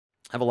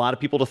I have a lot of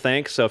people to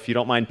thank, so if you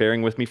don't mind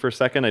bearing with me for a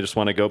second, I just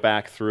want to go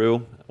back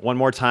through. One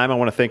more time, I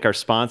want to thank our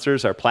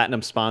sponsors. Our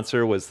platinum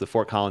sponsor was the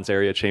Fort Collins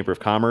Area Chamber of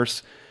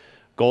Commerce.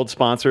 Gold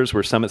sponsors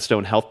were Summit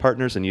Stone Health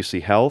Partners and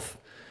UC Health.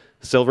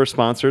 Silver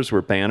sponsors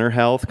were Banner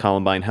Health,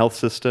 Columbine Health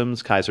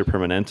Systems, Kaiser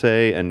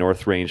Permanente, and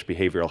North Range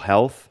Behavioral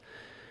Health.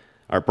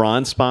 Our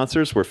bronze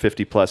sponsors were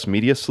 50 Plus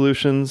Media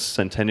Solutions,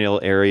 Centennial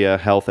Area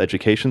Health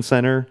Education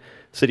Center,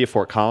 City of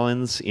Fort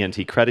Collins,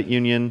 ENT Credit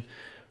Union,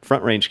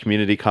 Front Range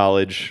Community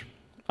College,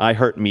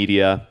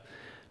 iHeartMedia,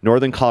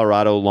 Northern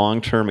Colorado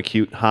Long-Term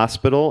Acute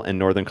Hospital and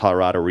Northern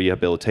Colorado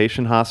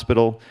Rehabilitation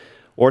Hospital,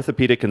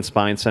 Orthopedic and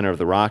Spine Center of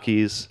the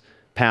Rockies,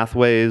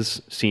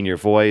 Pathways, Senior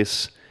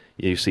Voice,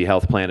 UC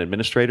Health Plan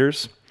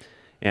Administrators.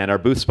 And our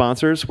booth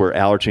sponsors were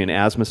Allergy and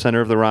Asthma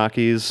Center of the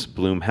Rockies,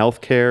 Bloom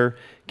Healthcare,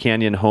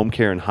 Canyon Home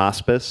Care and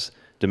Hospice,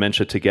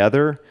 Dementia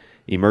Together,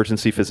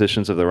 Emergency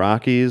Physicians of the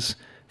Rockies,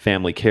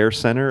 Family Care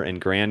Center,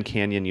 and Grand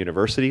Canyon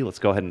University. Let's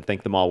go ahead and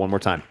thank them all one more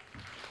time.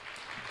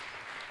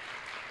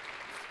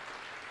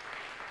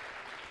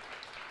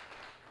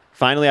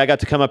 Finally, I got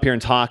to come up here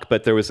and talk,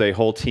 but there was a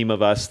whole team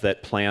of us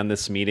that planned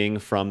this meeting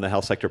from the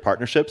Health Sector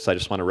Partnerships. I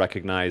just want to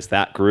recognize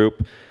that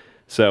group.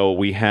 So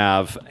we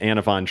have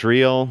Anna Von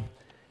Driel,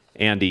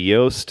 Andy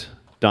Yost,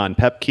 Don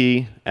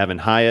Pepke, Evan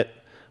Hyatt,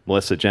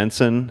 Melissa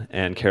Jensen,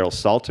 and Carol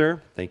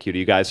Salter. Thank you to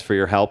you guys for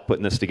your help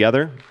putting this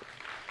together.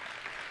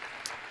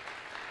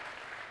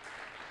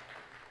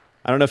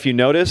 I don't know if you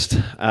noticed,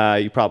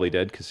 you probably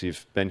did because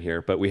you've been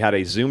here, but we had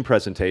a Zoom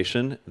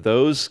presentation.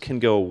 Those can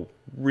go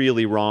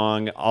really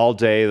wrong all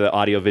day. The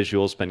audio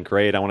visual's been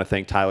great. I want to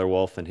thank Tyler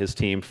Wolf and his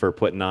team for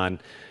putting on a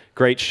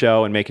great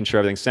show and making sure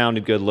everything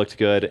sounded good, looked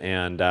good,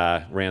 and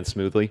ran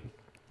smoothly.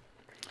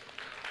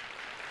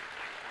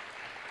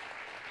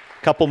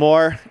 Couple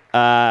more.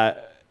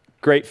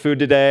 Great food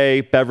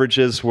today.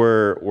 Beverages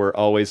were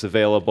always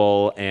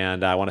available,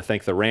 and I want to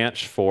thank the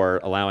ranch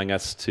for allowing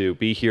us to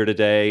be here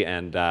today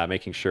and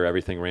making sure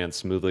everything ran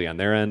smoothly on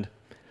their end.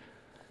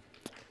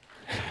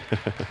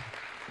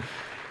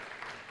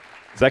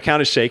 Does that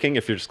count as shaking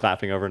if you're just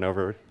clapping over and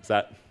over? Is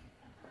that?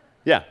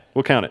 Yeah,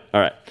 we'll count it.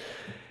 All right.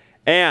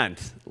 And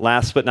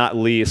last but not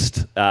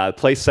least,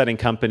 Place Setting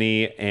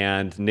Company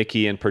and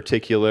Nikki in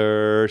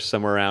particular,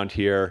 somewhere around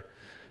here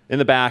in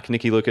the back,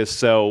 Nikki Lucas.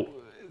 So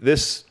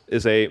this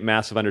is a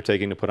massive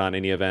undertaking to put on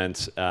any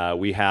event.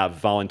 We have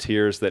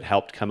volunteers that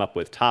helped come up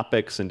with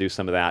topics and do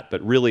some of that,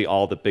 but really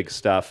all the big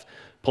stuff,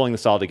 pulling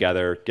this all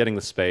together, getting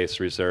the space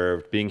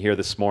reserved, being here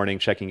this morning,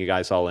 checking you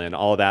guys all in,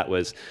 all of that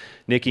was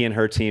Nikki and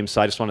her team.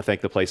 So I just want to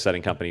thank the Place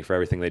Setting Company for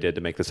everything they did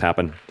to make this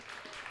happen.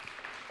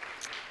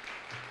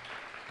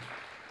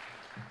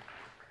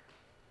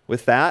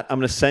 With that, I'm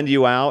going to send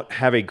you out.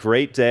 Have a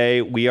great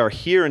day. We are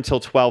here until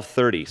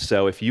 12:30,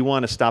 so if you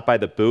want to stop by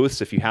the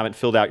booths, if you haven't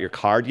filled out your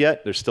card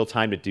yet, there's still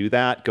time to do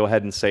that. Go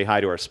ahead and say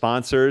hi to our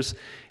sponsors.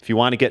 If you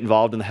want to get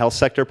involved in the Health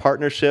Sector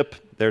Partnership,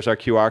 there's our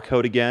QR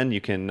code again.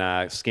 You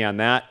can scan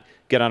that,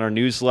 get on our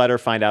newsletter,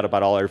 find out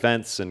about all our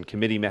events and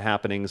committee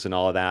happenings and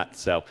all of that.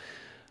 So,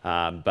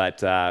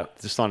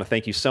 just want to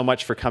thank you so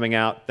much for coming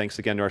out. Thanks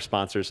again to our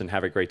sponsors, and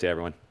have a great day,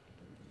 everyone.